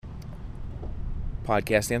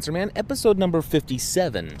Podcast Answer Man, episode number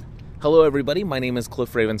 57. Hello, everybody. My name is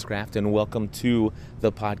Cliff Ravenscraft, and welcome to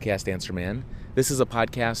the Podcast Answer Man. This is a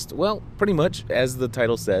podcast, well, pretty much, as the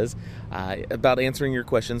title says, about answering your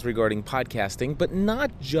questions regarding podcasting, but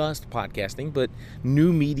not just podcasting, but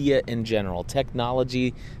new media in general,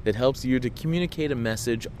 technology that helps you to communicate a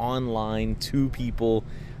message online to people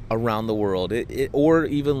around the world, or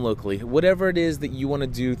even locally. Whatever it is that you want to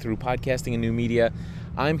do through podcasting and new media,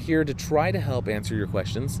 I'm here to try to help answer your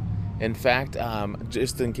questions. In fact,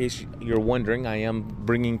 just in case you're wondering, I am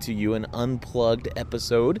bringing to you an unplugged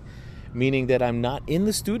episode, meaning that I'm not in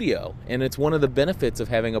the studio. And it's one of the benefits of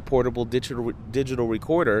having a portable digital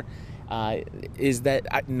recorder is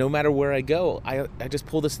that no matter where I go, I just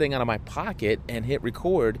pull this thing out of my pocket and hit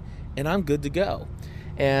record, and I'm good to go.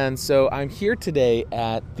 And so I'm here today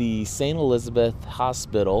at the St. Elizabeth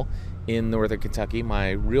Hospital in Northern Kentucky.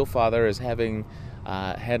 My real father is having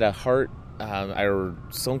had a heart or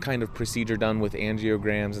some kind of procedure done with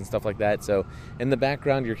angiograms and stuff like that. So in the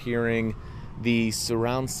background, you're hearing the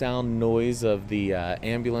surround sound noise of the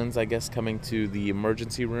ambulance, I guess, coming to the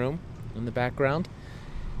emergency room in the background.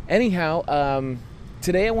 Anyhow,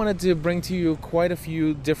 today I wanted to bring to you quite a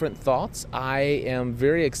few different thoughts. I am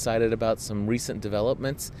very excited about some recent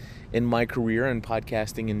developments in my career in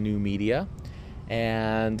podcasting and new media.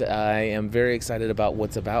 And I am very excited about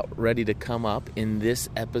what's about ready to come up in this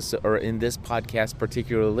episode, or in this podcast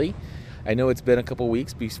particularly. I know it's been a couple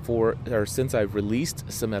weeks since I've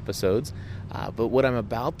released some episodes, but what I'm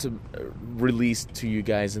about to release to you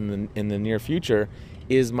guys in the near future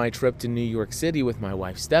is my trip to New York City with my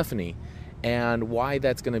wife Stephanie. And why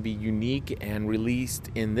that's going to be unique and released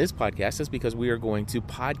in this podcast is because we are going to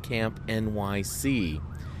PodCamp NYC.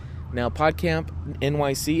 Now, PodCamp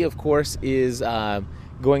NYC, of course, is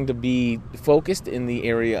going to be focused in the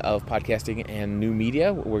area of podcasting and new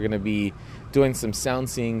media. We're going to be doing some sound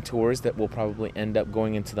seeing tours that will probably end up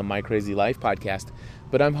going into the My Crazy Life podcast.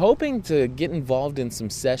 But I'm hoping to get involved in some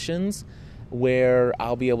sessions where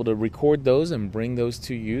I'll be able to record those and bring those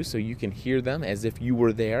to you so you can hear them as if you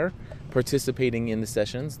were there participating in the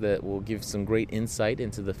sessions that will give some great insight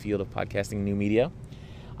into the field of podcasting and new media.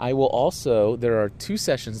 There are two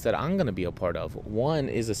sessions that I'm going to be a part of. One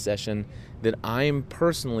is a session that I'm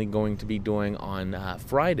personally going to be doing on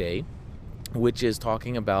Friday, which is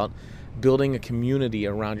talking about building a community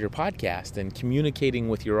around your podcast and communicating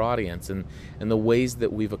with your audience and the ways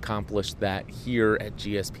that we've accomplished that here at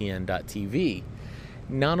gspn.tv.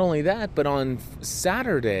 Not only that, but on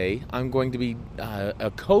Saturday, I'm going to be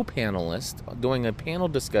a co-panelist doing a panel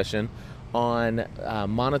discussion on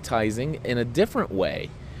monetizing in a different way.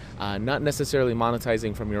 Not necessarily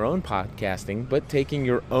monetizing from your own podcasting, but taking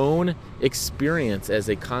your own experience as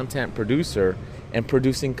a content producer and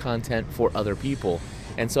producing content for other people.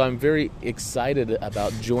 And so I'm very excited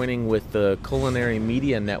about joining with the Culinary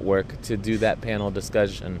Media Network to do that panel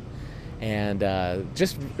discussion. And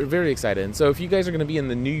just very excited. And so if you guys are going to be in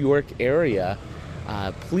the New York area,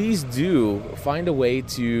 please do find a way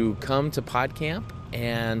to come to PodCamp.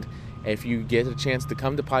 And if you get a chance to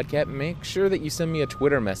come to PodCamp, make sure that you send me a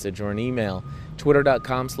Twitter message or an email,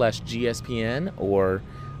 twitter.com/gspn, or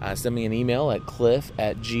send me an email at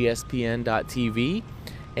cliff@gspn.tv,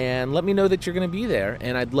 and let me know that you're going to be there,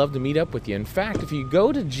 and I'd love to meet up with you. In fact, if you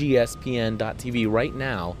go to gspn.tv right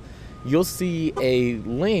now, you'll see a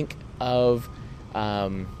link of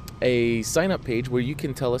a sign-up page where you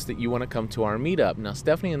can tell us that you want to come to our meetup. Now,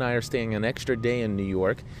 Stephanie and I are staying an extra day in New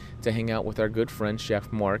York to hang out with our good friend,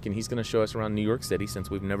 Chef Mark, and he's going to show us around New York City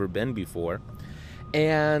since we've never been before.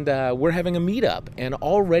 And we're having a meetup, and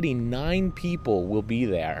already 9 people will be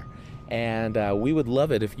there. And we would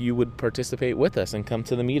love it if you would participate with us and come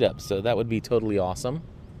to the meetup. So that would be totally awesome.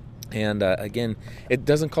 And again, it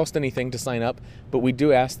doesn't cost anything to sign up, but we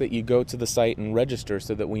do ask that you go to the site and register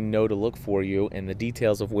so that we know to look for you, and the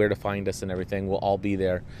details of where to find us and everything will all be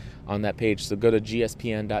there on that page. So go to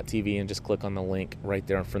gspn.tv and just click on the link right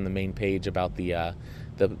there from the main page about the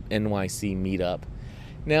NYC meetup.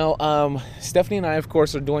 Now, Stephanie and I, of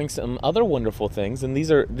course, are doing some other wonderful things, and these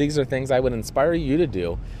are things I would inspire you to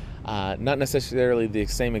do. Not necessarily the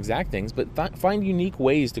same exact things, but find unique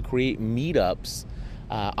ways to create meetups.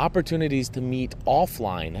 Opportunities to meet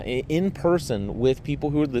offline, in person, with people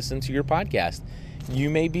who would listen to your podcast. You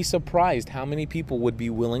may be surprised how many people would be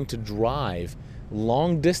willing to drive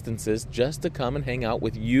long distances just to come and hang out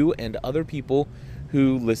with you and other people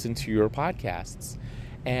who listen to your podcasts.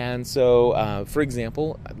 And so, for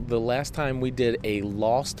example, the last time we did a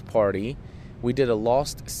Lost party, we did a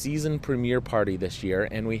Lost season premiere party this year,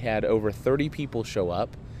 and we had over 30 people show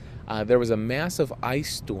up. there was a massive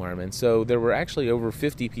ice storm, and so there were actually over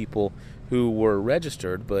 50 people who were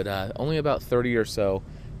registered, but only about 30 or so,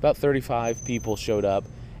 about 35 people showed up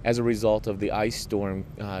as a result of the ice storm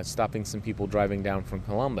stopping some people driving down from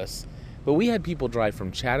Columbus. But we had people drive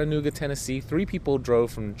from Chattanooga, Tennessee. 3 people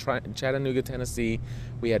drove from Chattanooga, Tennessee.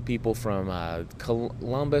 We had people from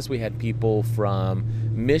Columbus. We had people from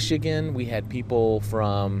Michigan. We had people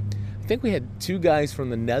from, I think we had 2 guys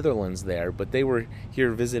from the Netherlands there, but they were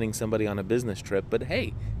here visiting somebody on a business trip. But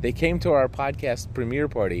hey, they came to our podcast premiere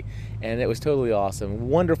party, and it was totally awesome.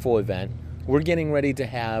 Wonderful event. We're getting ready to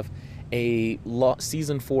have a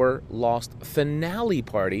season 4 Lost finale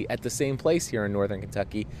party at the same place here in Northern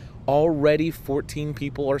Kentucky. Already 14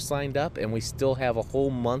 people are signed up, and we still have a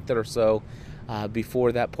whole month or so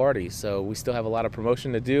before that party. So we still have a lot of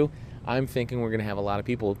promotion to do. I'm thinking we're going to have a lot of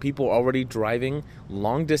people. People already driving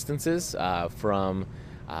long distances from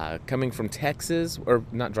coming from Texas, or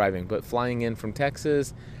not driving, but flying in from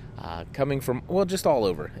Texas, coming from, well, just all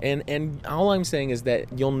over. And all I'm saying is that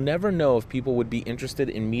you'll never know if people would be interested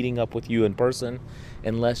in meeting up with you in person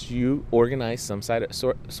unless you organize some sort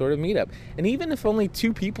of meetup. And even if only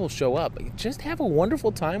 2 people show up, just have a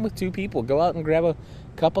wonderful time with 2 people. Go out and grab a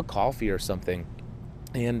cup of coffee or something.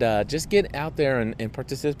 And just get out there and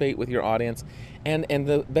participate with your audience. And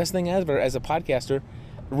the best thing ever, as a podcaster,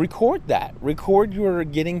 record that. Record your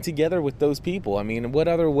getting together with those people. I mean, what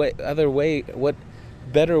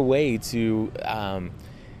better way to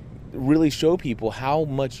really show people how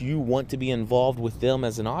much you want to be involved with them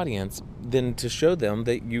as an audience than to show them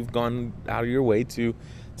that you've gone out of your way to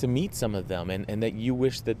meet some of them, and that you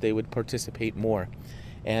wish that they would participate more.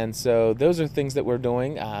 And so those are things that we're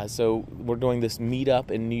doing. So we're doing this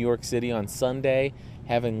meetup in New York City on Sunday,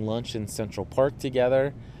 having lunch in Central Park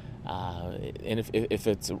together. And if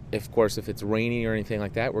it's rainy or anything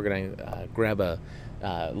like that, we're going to grab a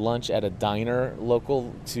lunch at a diner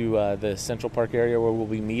local to the Central Park area where we'll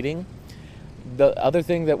be meeting. The other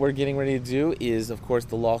thing that we're getting ready to do is, of course,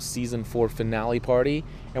 the Lost Season 4 finale party,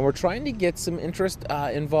 and we're trying to get some interest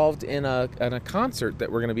involved in a concert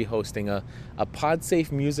that we're going to be hosting. A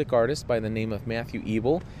PodSafe music artist by the name of Matthew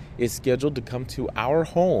Ebel is scheduled to come to our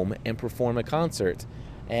home and perform a concert,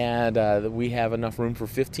 and we have enough room for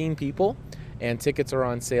 15 people, and tickets are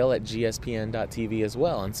on sale at gspn.tv as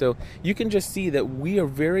well. And so you can just see that we are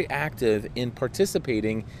very active in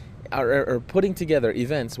participating or putting together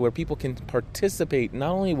events where people can participate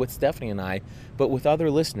not only with Stephanie and I, but with other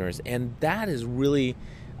listeners. And that is really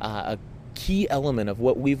a key element of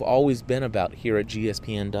what we've always been about here at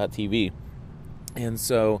gspn.tv. And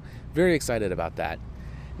so very excited about that.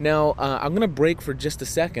 Now, I'm going to break for just a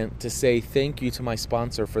second to say thank you to my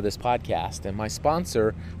sponsor for this podcast. And my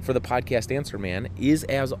sponsor for the podcast Answer Man is,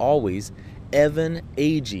 as always, Evan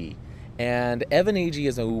Agee. And Evan Agee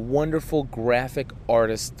is a wonderful graphic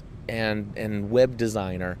artist and web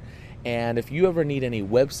designer. And if you ever need any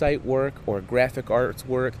website work or graphic arts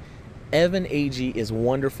work, Evan Agee is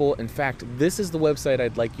wonderful. In fact, this is the website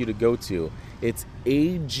I'd like you to go to. It's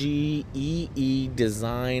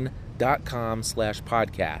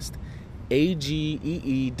ageedesign.com/podcast.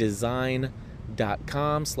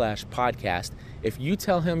 ageedesign.com/podcast. If you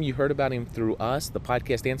tell him you heard about him through us, the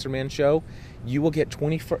Podcast Answer Man Show, you will get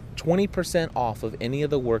 20% off of any of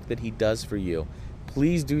the work that he does for you.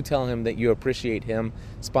 Please do tell him that you appreciate him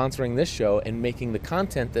sponsoring this show and making the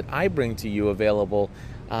content that I bring to you available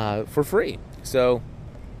for free. So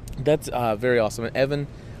that's very awesome. And Evan,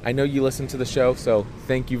 I know you listen to the show, so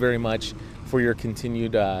thank you very much for your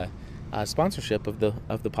continued sponsorship of the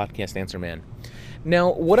Podcast Answer Man.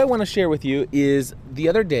 Now, what I want to share with you is the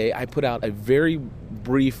other day I put out a very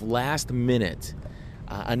brief last-minute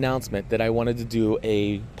announcement that I wanted to do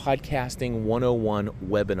a Podcasting 101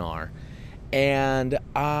 webinar. And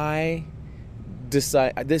I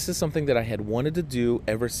decided this is something that I had wanted to do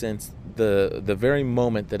ever since the very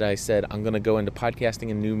moment that I said I'm going to go into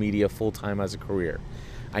podcasting and new media full-time as a career.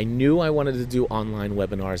 I knew I wanted to do online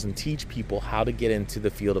webinars and teach people how to get into the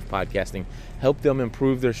field of podcasting, help them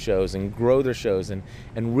improve their shows and grow their shows, and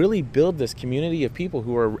really build this community of people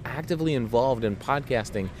who are actively involved in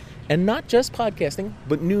podcasting, and not just podcasting,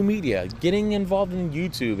 but new media, getting involved in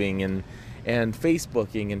YouTubing and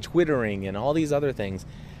Facebooking and Twittering and all these other things.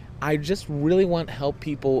 I just really want to help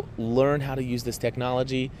people learn how to use this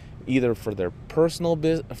technology, either for their personal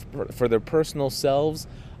for their personal selves,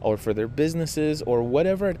 or for their businesses, or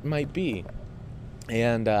whatever it might be.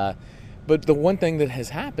 And but the one thing that has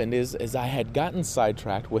happened is I had gotten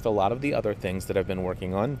sidetracked with a lot of the other things that I've been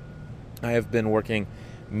working on. I have been working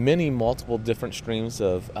multiple different streams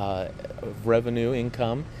of revenue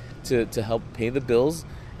income to help pay the bills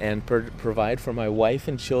and provide for my wife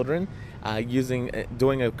and children,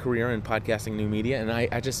 doing a career in podcasting new media. And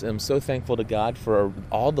I just am so thankful to God for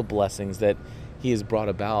all the blessings that He has brought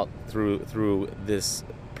about through this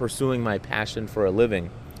pursuing my passion for a living.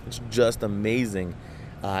 It's just amazing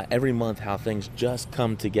every month how things just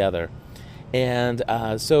come together. And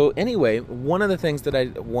so anyway, one of the things that I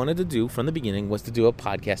wanted to do from the beginning was to do a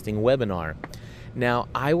podcasting webinar. Now,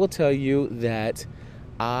 I will tell you that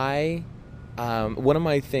one of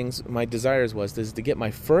my desires was to get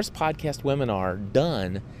my first podcast webinar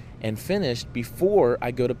done and finished before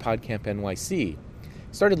I go to PodCamp NYC.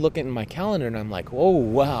 Started looking at my calendar and I'm like, oh,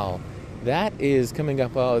 wow, that is coming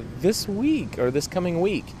up this week or this coming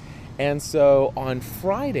week. And so on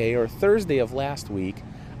Friday or Thursday of last week,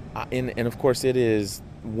 and of course it is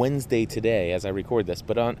Wednesday today as I record this,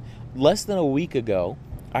 but on less than a week ago,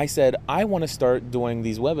 I said, I want to start doing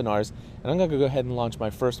these webinars, and I'm going to go ahead and launch my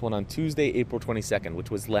first one on Tuesday, April 22nd, which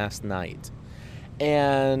was last night.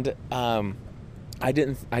 And I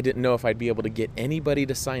didn't know if I'd be able to get anybody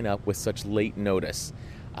to sign up with such late notice.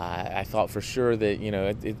 I thought for sure that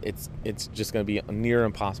it's just going to be near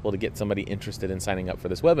impossible to get somebody interested in signing up for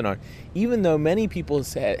this webinar, even though many people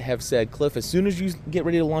have said, Cliff, as soon as you get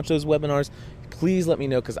ready to launch those webinars, please let me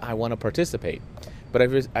know because I want to participate. But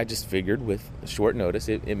I just figured with short notice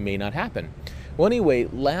it may not happen. Well, anyway,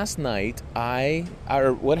 last night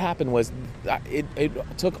what happened was it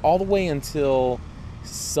took all the way until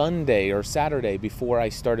Sunday or Saturday before I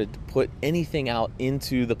started to put anything out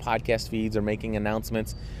into the podcast feeds or making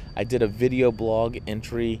announcements. I did a video blog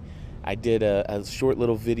entry. I did a short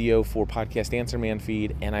little video for Podcast Answer Man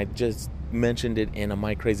feed, and I just mentioned it in a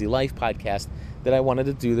My Crazy Life podcast that I wanted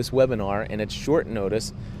to do this webinar, and it's short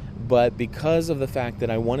notice. But because of the fact that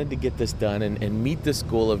I wanted to get this done and meet this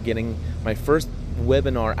goal of getting my first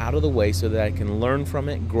webinar out of the way so that I can learn from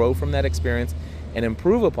it, grow from that experience, and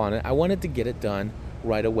improve upon it, I wanted to get it done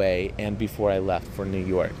right away and before I left for New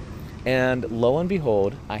York. And lo and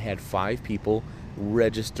behold, I had 5 people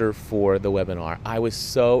register for the webinar. I was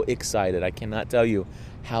so excited. I cannot tell you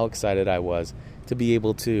how excited I was to be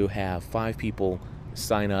able to have 5 people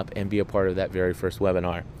sign up and be a part of that very first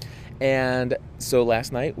webinar. And so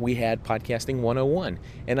last night we had Podcasting 101,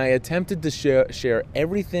 and I attempted to share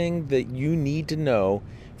everything that you need to know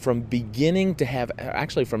from beginning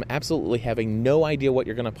to from absolutely having no idea what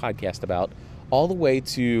you're going to podcast about, all the way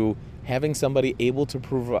to having somebody able to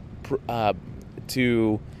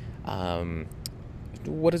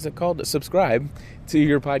subscribe to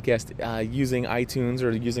your podcast using iTunes or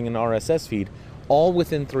using an RSS feed, all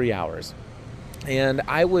within 3 hours. And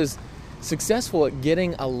I was successful at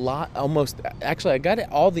getting I got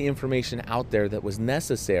all the information out there that was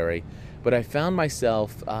necessary, but I found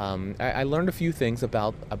myself, I learned a few things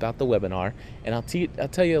about the webinar, and I'll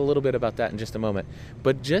tell you a little bit about that in just a moment.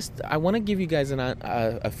 But I want to give you guys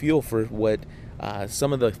a feel for what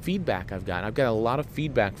some of the feedback I've got. I've got a lot of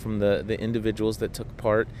feedback from the individuals that took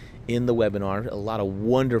part in the webinar, a lot of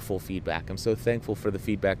wonderful feedback. I'm so thankful for the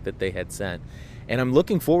feedback that they had sent. And I'm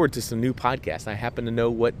looking forward to some new podcasts. I happen to know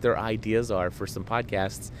what their ideas are for some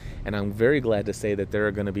podcasts, and I'm very glad to say that there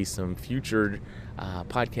are going to be some future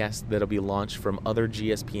podcasts that will be launched from other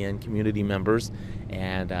GSPN community members.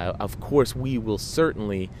 And of course, we will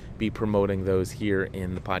certainly be promoting those here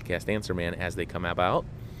in the Podcast Answer Man as they come about.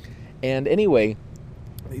 And anyway,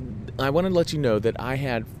 I want to let you know that I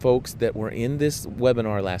had folks that were in this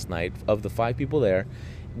webinar last night. Of the 5 people there,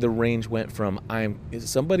 the range went from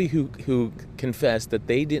somebody who confessed that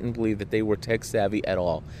they didn't believe that they were tech savvy at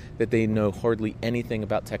all, that they know hardly anything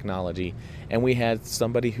about technology, and we had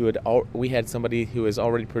somebody who has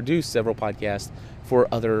already produced several podcasts for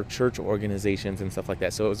other church organizations and stuff like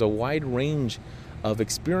that. So it was a wide range of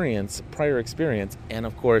prior experience, and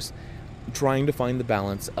of course, trying to find the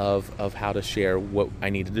balance of how to share what I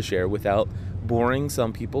needed to share without boring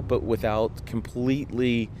some people, but without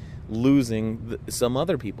completely losing some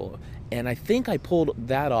other people. And I think I pulled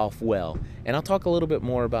that off well. And I'll talk a little bit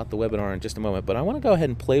more about the webinar in just a moment, but I want to go ahead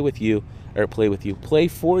and play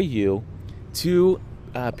for you 2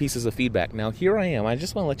 pieces of feedback. Now, here I am. I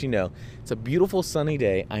just want to let you know, it's a beautiful sunny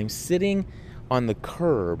day. I'm sitting on the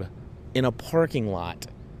curb in a parking lot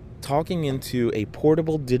talking into a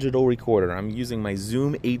portable digital recorder. I'm using my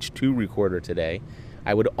Zoom H2 recorder today.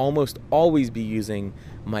 I would almost always be using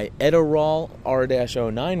my Edirol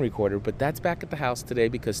R-09 recorder, but that's back at the house today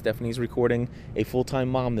because Stephanie's recording a full-time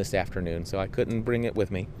mom this afternoon, so I couldn't bring it with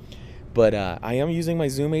me. But I am using my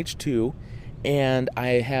Zoom H2, and I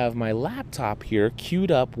have my laptop here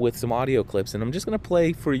queued up with some audio clips, and I'm just going to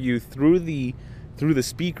play for you through the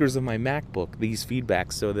speakers of my MacBook these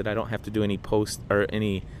feedbacks so that I don't have to do any post or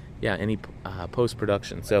any any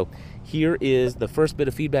post-production. So here is the first bit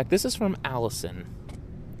of feedback. This is from Allison.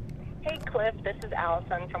 Hey Cliff, this is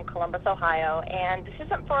Allison from Columbus, Ohio, and this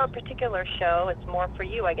isn't for a particular show, it's more for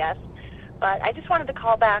you, I guess. But I just wanted to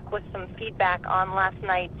call back with some feedback on last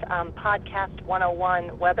night's Podcast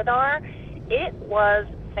 101 webinar. It was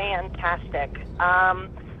fantastic.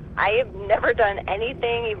 I have never done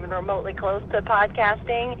anything even remotely close to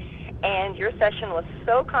podcasting, and your session was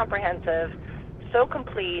so comprehensive, so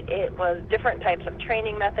complete. It was different types of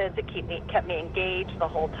training methods. It kept me engaged the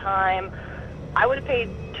whole time. I would have paid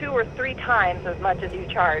 2 or 3 times as much as you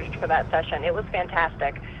charged for that session. It was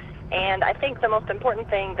fantastic. And I think the most important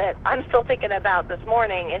thing that I'm still thinking about this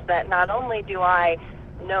morning is that not only do I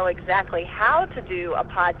know exactly how to do a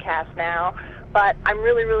podcast now, but I'm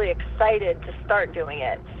really, really excited to start doing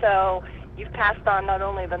it. So you've passed on not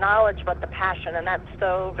only the knowledge, but the passion, and that's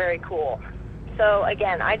so very cool. So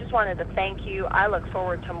again, I just wanted to thank you. I look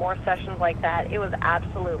forward to more sessions like that. It was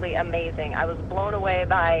absolutely amazing. I was blown away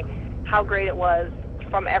by how great it was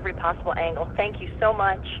from every possible angle. Thank you so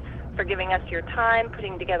much for giving us your time,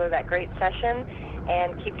 putting together that great session,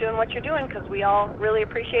 and keep doing what you're doing because we all really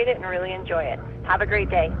appreciate it and really enjoy it. Have a great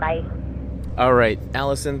day. Bye. All right,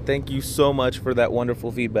 Allison, thank you so much for that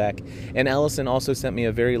wonderful feedback. And Allison also sent me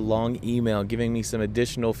a very long email giving me some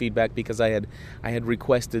additional feedback because I had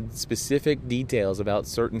requested specific details about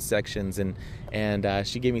certain sections, and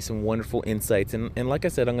she gave me some wonderful insights. And like I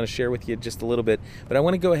said, I'm going to share with you just a little bit, but I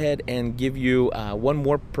want to go ahead and give you one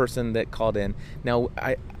more person that called in. Now,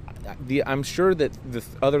 I'm sure that the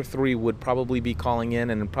other 3 would probably be calling in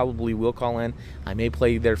and probably will call in. I may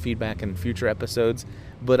play their feedback in future episodes,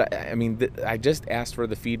 but I just asked for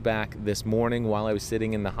the feedback this morning while I was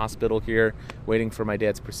sitting in the hospital here waiting for my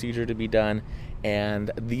dad's procedure to be done,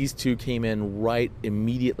 and these 2 came in right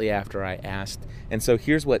immediately after I asked. And so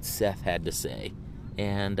here's what Seth had to say.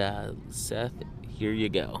 And Seth, here you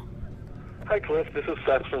go. Hi Cliff, this is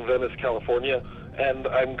Seth from Venice, California. And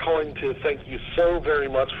I'm calling to thank you so very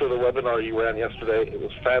much for the webinar you ran yesterday. It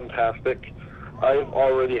was fantastic. I've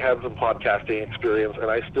already had some podcasting experience,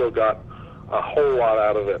 and I still got a whole lot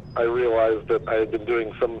out of it. I realized that I had been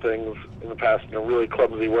doing some things in the past in a really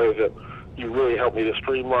clumsy way that you really helped me to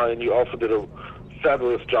streamline. You also did a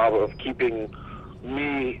fabulous job of keeping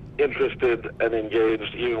me interested and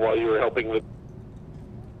engaged even while you were helping the...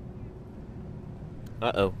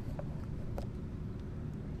 Uh-oh.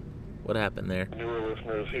 What happened there? Newer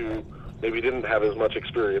listeners who maybe didn't have as much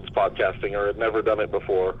experience podcasting or had never done it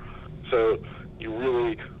before. So you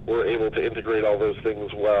really were able to integrate all those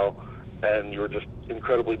things well, and you were just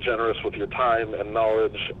incredibly generous with your time and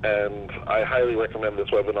knowledge, and I highly recommend this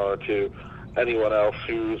webinar to anyone else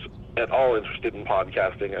who's at all interested in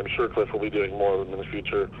podcasting. I'm sure Cliff will be doing more of them in the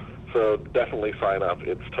future, so definitely sign up.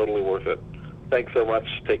 It's totally worth it. Thanks so much.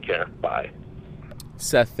 Take care. Bye.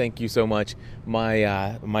 Seth, thank you so much.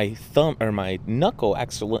 My thumb or my knuckle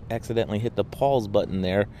accidentally hit the pause button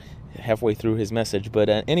there halfway through his message. But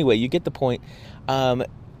anyway, you get the point.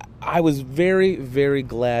 I was very, very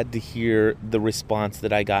glad to hear the response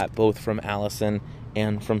that I got both from Allison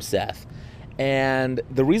and from Seth. And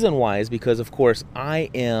the reason why is because, of course, I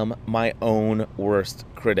am my own worst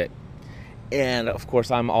critic. And, of course,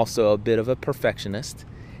 I'm also a bit of a perfectionist.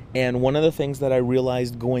 And one of the things that I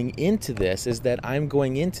realized going into this is that I'm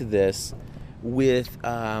going into this with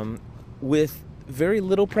very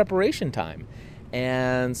little preparation time.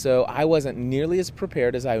 And so I wasn't nearly as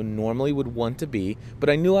prepared as I normally would want to be, but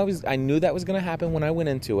I knew that was going to happen when I went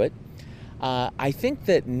into it. I think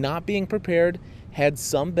that not being prepared had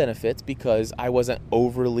some benefits because I wasn't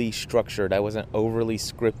overly structured. I wasn't overly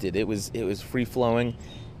scripted. It was free flowing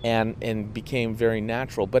and became very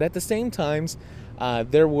natural. But at the same times,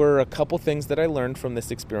 there were a couple things that I learned from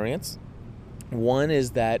this experience. One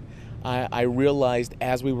is that I realized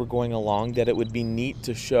as we were going along that it would be neat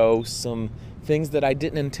to show some things that I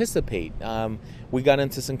didn't anticipate. We got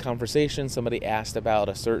into some conversation. Somebody asked about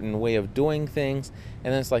a certain way of doing things,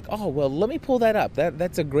 and then it's like, oh, well, let me pull that up.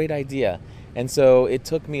 That's a great idea. And so it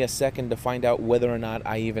took me a second to find out whether or not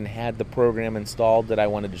I even had the program installed that I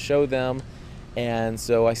wanted to show them. And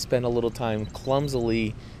so I spent a little time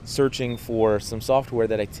clumsily searching for some software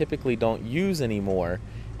that I typically don't use anymore,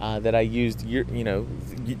 that I used,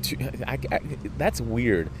 that's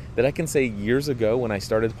weird that I can say years ago when I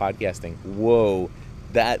started podcasting. Whoa,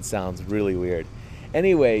 that sounds really weird.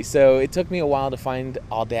 Anyway, so it took me a while to find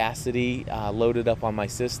Audacity loaded up on my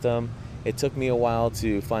system. It took me a while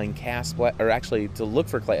to find to look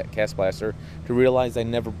for Cast Blaster, to realize I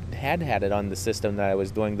never had it on the system that I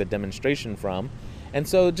was doing the demonstration from. And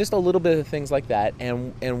so just a little bit of things like that.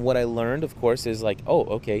 And what I learned, of course, is like, oh,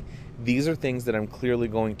 okay, these are things that I'm clearly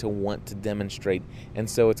going to want to demonstrate. And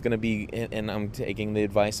so it's going to be, and I'm taking the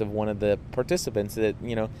advice of one of the participants that,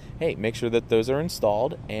 hey, make sure that those are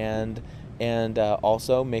installed, and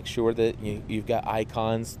also make sure that you've got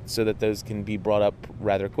icons so that those can be brought up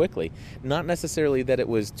rather quickly. Not necessarily that it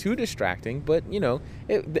was too distracting, but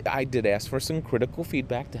I did ask for some critical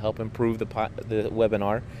feedback to help improve the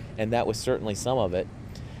webinar, and that was certainly some of it.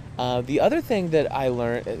 The other thing that I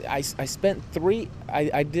learned,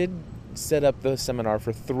 I did set up the seminar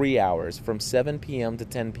for 3 hours, from 7 p.m. to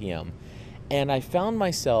 10 p.m. And I found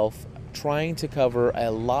myself trying to cover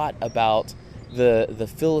a lot about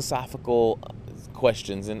the philosophical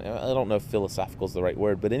questions, and I don't know if philosophical is the right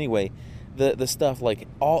word, but anyway, the stuff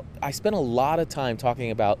I spent a lot of time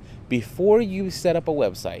talking about before you set up a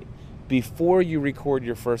website, before you record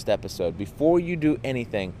your first episode, before you do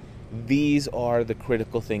anything. These are the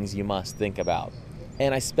critical things you must think about.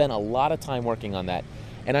 And I spent a lot of time working on that.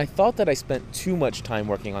 And I thought that I spent too much time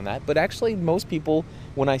working on that, but actually most people,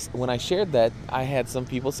 when I shared that, I had some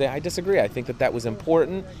people say, I disagree. I think that was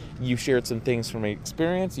important. You shared some things from your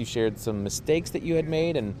experience. You shared some mistakes that you had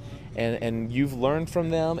made, and you've learned from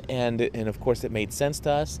them, and of course it made sense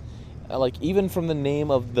to us. Like even from the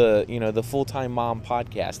name of the Full-Time Mom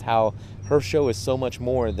podcast, how her show is so much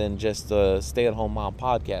more than just a stay-at-home mom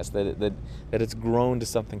podcast, that it's grown to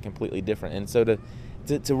something completely different. And so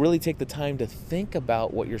to really take the time to think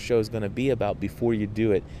about what your show is going to be about before you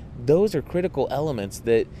do it, those are critical elements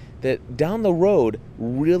that down the road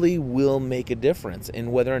really will make a difference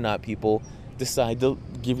in whether or not people decide to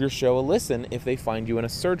give your show a listen if they find you in a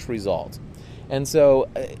search result. And so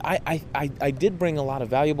I did bring a lot of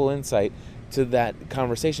valuable insight to that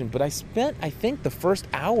conversation, but I spent, I think, the first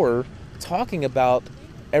hour talking about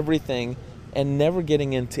everything and never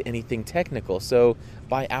getting into anything technical. So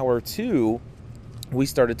by hour 2, we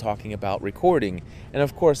started talking about recording. And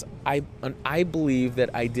of course, I believe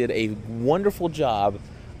that I did a wonderful job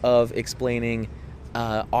of explaining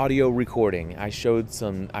audio recording. I showed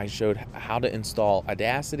how to install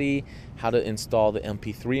Audacity, how to install the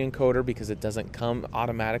MP3 encoder, because it doesn't come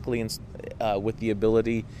automatically with the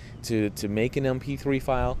ability to make an MP3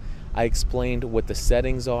 file. I explained what the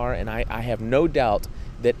settings are, and I have no doubt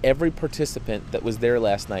that every participant that was there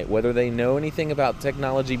last night, whether they know anything about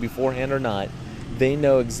technology beforehand or not, they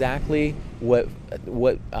know exactly what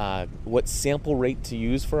sample rate to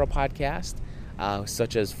use for a podcast,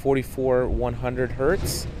 such as 44,100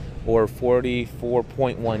 hertz or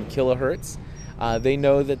 44.1 kilohertz. They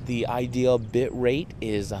know that the ideal bit rate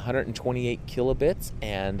is 128 kilobits,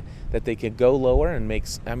 and that they could go lower and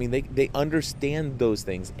they understand those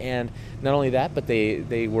things. And not only that, but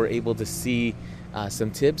they were able to see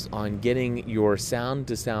some tips on getting your sound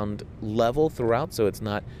to sound level throughout, so it's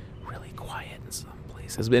not really quiet in some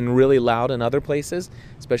places. It's been really loud in other places,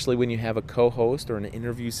 especially when you have a co-host or an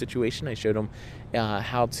interview situation. I showed them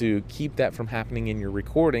how to keep that from happening in your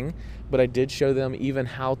recording, but I did show them even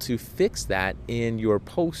how to fix that in your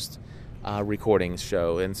post recording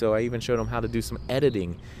show. And so I even showed them how to do some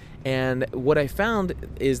editing. And what I found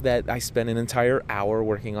is that I spent an entire hour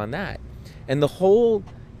working on that. And the whole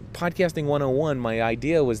Podcasting 101, my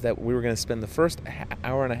idea was that we were going to spend the first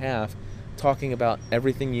hour and a half talking about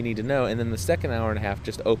everything you need to know, and then the second hour and a half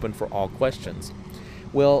just open for all questions.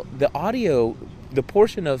 Well, the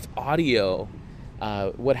portion of audio,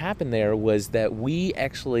 what happened there was that we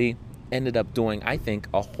actually ended up doing, I think,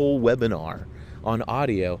 a whole webinar on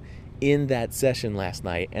audio in that session last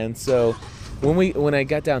night. And so when I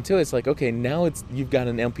got down to it, it's like, okay, now you've got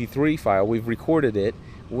an MP3 file, we've recorded it,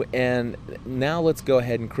 and now let's go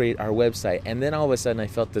ahead and create our website. And then all of a sudden I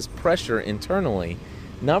felt this pressure internally,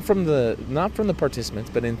 not from the participants,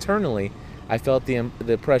 but internally I felt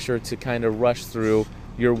the pressure to kind of rush through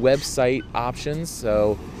your website options.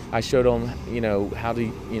 So I showed them, how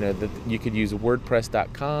to, that you could use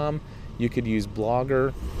WordPress.com, you could use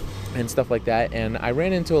Blogger and stuff like that. And I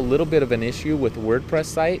ran into a little bit of an issue with the WordPress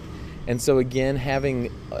site. And so again, having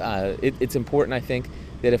it's important, I think,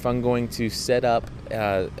 that if I'm going to set up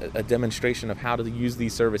a demonstration of how to use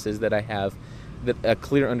these services, that I have a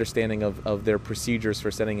clear understanding of their procedures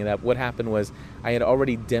for setting it up. What happened was I had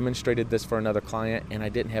already demonstrated this for another client, and I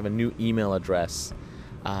didn't have a new email address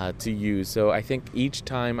to use. So I think each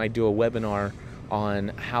time I do a webinar on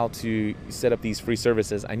how to set up these free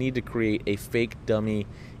services, I need to create a fake dummy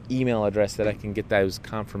email address that I can get those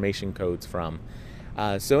confirmation codes from.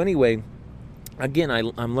 So anyway, again,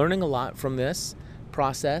 I'm learning a lot from this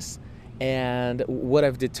process, and what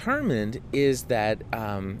I've determined is that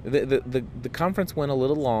the conference went a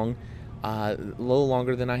little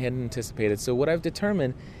longer than I had anticipated. So what I've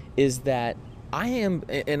determined is that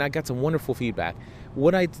and I got some wonderful feedback.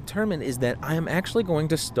 What I determined is that I am actually going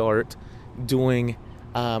to start doing,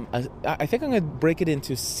 I think I'm going to break it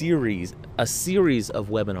into a series of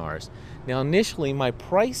webinars. Now, initially, my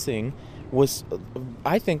pricing was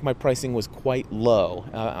quite low,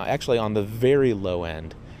 actually on the very low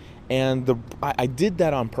end. And I did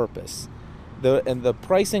that on purpose. The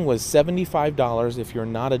pricing was $75 if you're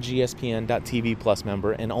not a GSPN.TV Plus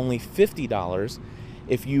member, and only $50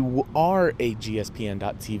 if you are a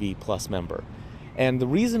GSPN.TV Plus member. And the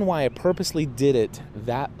reason why I purposely did it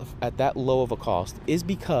at that low of a cost is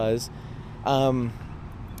because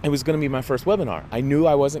it was going to be my first webinar. I knew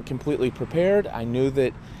I wasn't completely prepared. I knew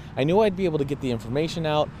I'd be able to get the information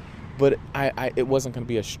out, but it wasn't going to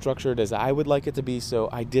be as structured as I would like it to be, so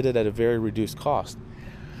I did it at a very reduced cost.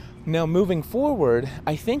 Now, moving forward,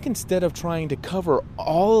 I think instead of trying to cover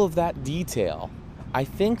all of that detail, I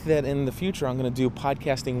think that in the future I'm going to do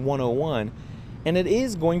Podcasting 101, and it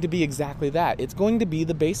is going to be exactly that. It's going to be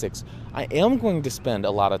the basics. I am going to spend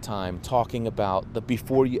a lot of time talking about the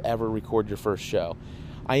before you ever record your first show.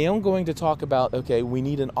 I am going to talk about, okay, we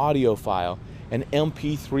need an audio file, an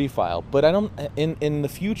MP3 file, but I don't. In the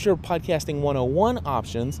future Podcasting 101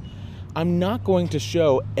 options, I'm not going to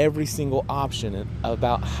show every single option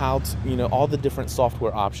about how to, all the different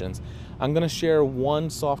software options. I'm going to share one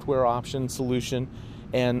software option solution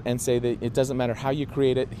and say that it doesn't matter how you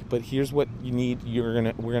create it, but here's what you need.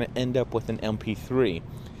 We're going to end up with an MP3.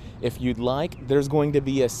 If you'd like, there's going to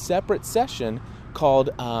be a separate session called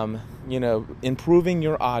improving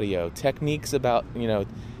your audio, techniques for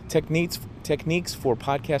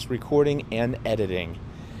podcast recording and editing.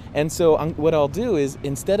 And so what I'll do is,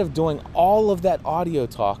 instead of doing all of that audio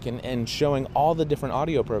talk and showing all the different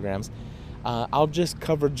audio programs, I'll just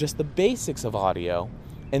cover just the basics of audio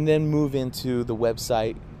and then move into the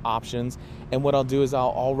website options. And what I'll do is I'll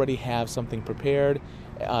already have something prepared,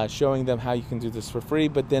 showing them how you can do this for free.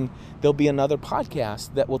 But then there'll be another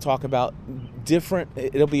podcast that will talk about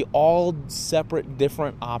it'll be all separate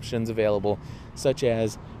different options available, such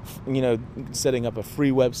as, setting up a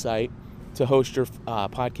free website to host your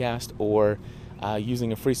podcast, or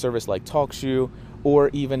using a free service like TalkShoe, or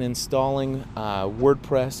even installing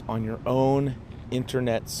WordPress on your own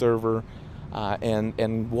internet server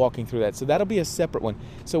and walking through that. So that'll be a separate one.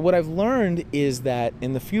 So what I've learned is that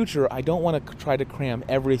in the future, I don't want to try to cram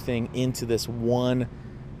everything into this one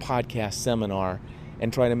podcast seminar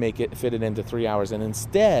and try to fit it into 3 hours. And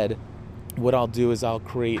instead, what I'll do is I'll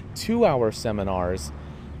create 2-hour seminars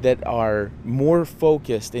that are more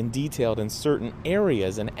focused and detailed in certain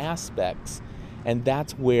areas and aspects, and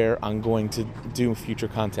that's where I'm going to do future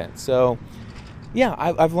content. So, yeah,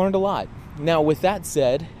 I've learned a lot. Now, with that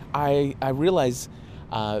said, I realize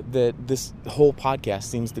that this whole podcast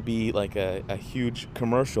seems to be like a huge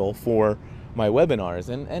commercial for my webinars,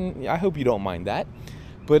 and I hope you don't mind that.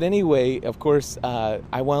 But anyway, of course,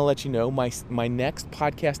 I want to let you know my next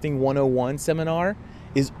Podcasting 101 seminar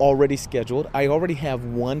is already scheduled. I already have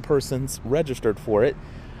one person's registered for it.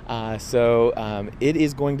 So it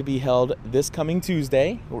is going to be held this coming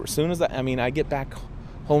Tuesday, or as soon as I get back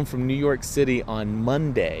home from New York City on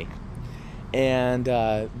Monday. And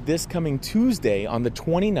this coming Tuesday on the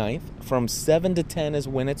 29th from 7 to 10 is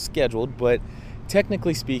when it's scheduled. But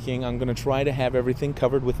technically speaking, I'm going to try to have everything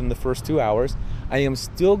covered within the first 2 hours. I am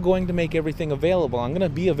still going to make everything available. I'm going to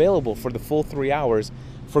be available for the full 3 hours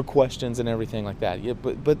for questions and everything like that. Yeah,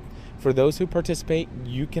 but for those who participate,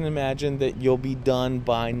 you can imagine that you'll be done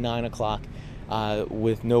by 9 o'clock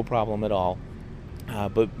with no problem at all.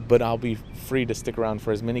 But I'll be free to stick around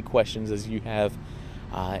for as many questions as you have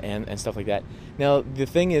and stuff like that. Now, the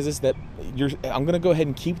thing is that I'm going to go ahead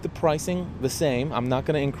and keep the pricing the same. I'm not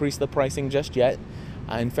going to increase the pricing just yet.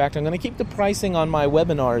 In fact, I'm going to keep the pricing on my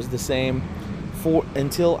webinars the same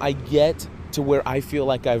until I get to where I feel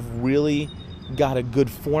like I've really got a good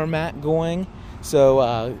format going.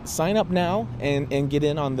 So sign up now and get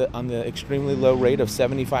in on the extremely low rate of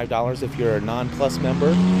 $75 if you're a non-plus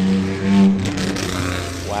member.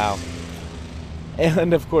 Wow.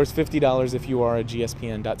 And of course $50 if you are a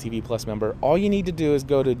GSPN.TV Plus member. All you need to do is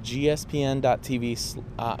go to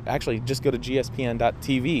GSPN.TV, just go to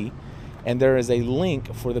GSPN.TV, and there is a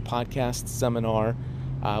link for the podcast seminar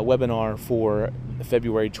webinar for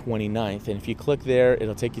February 29th. And if you click there,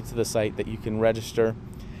 it'll take you to the site that you can register.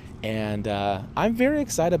 And I'm very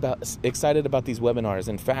excited about these webinars.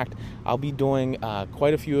 In fact, I'll be doing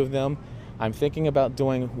quite a few of them. I'm thinking about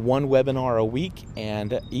doing one webinar a week,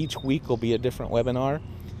 and each week will be a different webinar.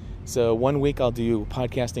 So 1 week I'll do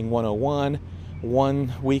Podcasting 101.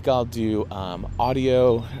 1 week I'll do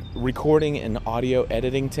audio recording and audio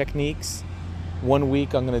editing techniques. One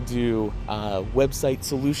week I'm going to do website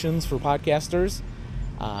solutions for podcasters.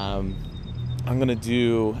 I'm going to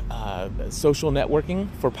do social networking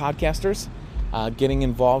for podcasters, getting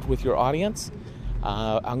involved with your audience.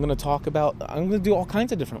 I'm going to do all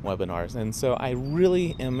kinds of different webinars. And so I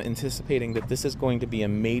really am anticipating that this is going to be a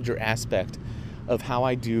major aspect of how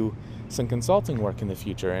I do some consulting work in the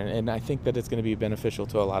future. And I think that it's going to be beneficial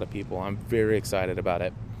to a lot of people. I'm very excited about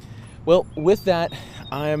it. Well, with that,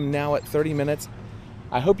 I am now at 30 minutes.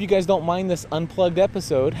 I hope you guys don't mind this unplugged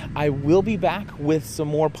episode. I will be back with some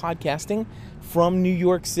more podcasting from New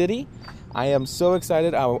York City. I am so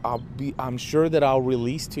excited. I'm sure that I'll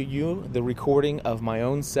release to you the recording of my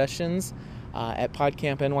own sessions at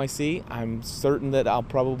PodCamp NYC. I'm certain that I'll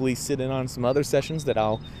probably sit in on some other sessions that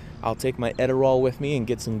I'll take my Edirol with me and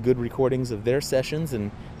get some good recordings of their sessions and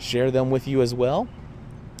share them with you as well.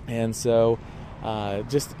 And so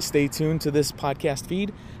just stay tuned to this podcast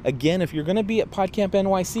feed. Again, if you're going to be at PodCamp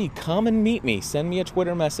NYC, come and meet me. Send me a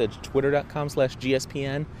Twitter message,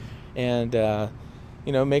 twitter.com/GSPN. And,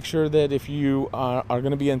 make sure that if you are going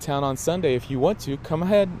to be in town on Sunday, if you want to, come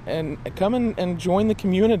ahead and come and join the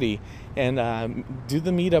community and do the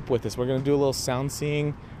meetup with us. We're going to do a little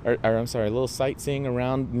a little sightseeing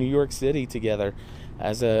around New York City together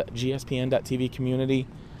as a GSPN.TV community.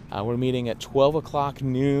 We're meeting at 12 o'clock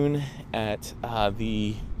noon at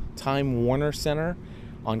the Time Warner Center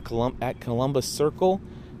at Columbus Circle,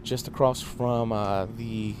 just across from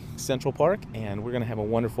the Central Park, and we're going to have a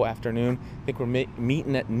wonderful afternoon. I think we're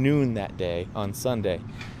meeting at noon that day on Sunday.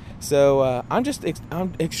 So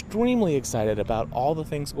I'm extremely excited about all the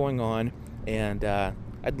things going on, and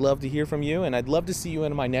I'd love to hear from you, and I'd love to see you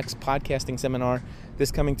in my next podcasting seminar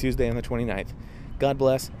this coming Tuesday on the 29th. God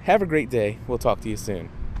bless. Have a great day. We'll talk to you soon.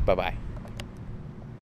 Bye-bye.